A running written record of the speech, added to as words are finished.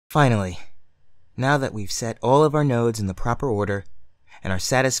Finally, now that we've set all of our nodes in the proper order and are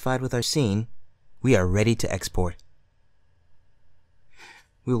satisfied with our scene, we are ready to export.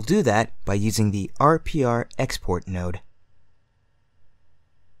 We will do that by using the RPR export node.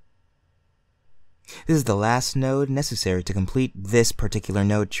 This is the last node necessary to complete this particular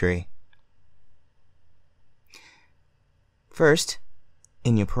node tree. First,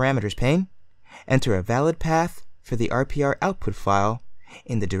 in your parameters pane, enter a valid path for the RPR output file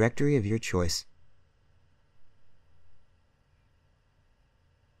in the directory of your choice.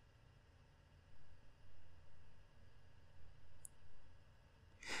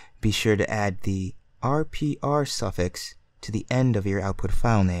 Be sure to add the RPR suffix to the end of your output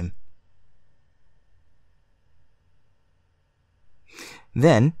file name.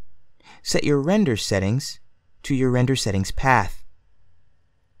 Then, set your render settings to your render settings path.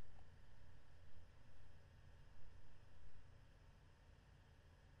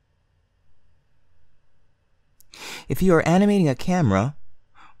 If you are animating a camera,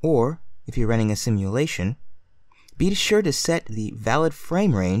 or if you're running a simulation, be sure to set the valid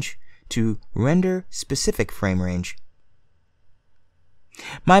frame range to render specific frame range.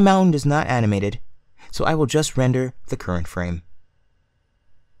 My mountain is not animated, so I will just render the current frame.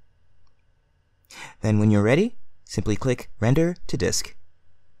 Then when you're ready, simply click Render to Disk.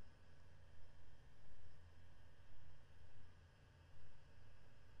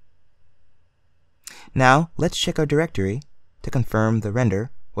 Now, let's check our directory to confirm the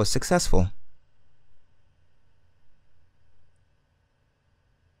render was successful.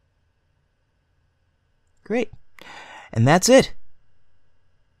 Great. And that's it.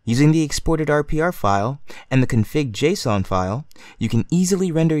 Using the exported RPR file and the config.json file, you can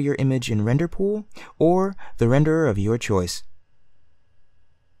easily render your image in RenderPool or the renderer of your choice.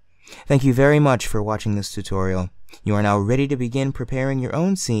 Thank you very much for watching this tutorial. You are now ready to begin preparing your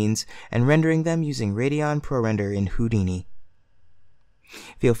own scenes and rendering them using Radeon ProRender in Houdini.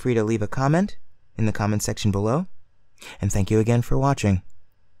 Feel free to leave a comment in the comment section below, and thank you again for watching.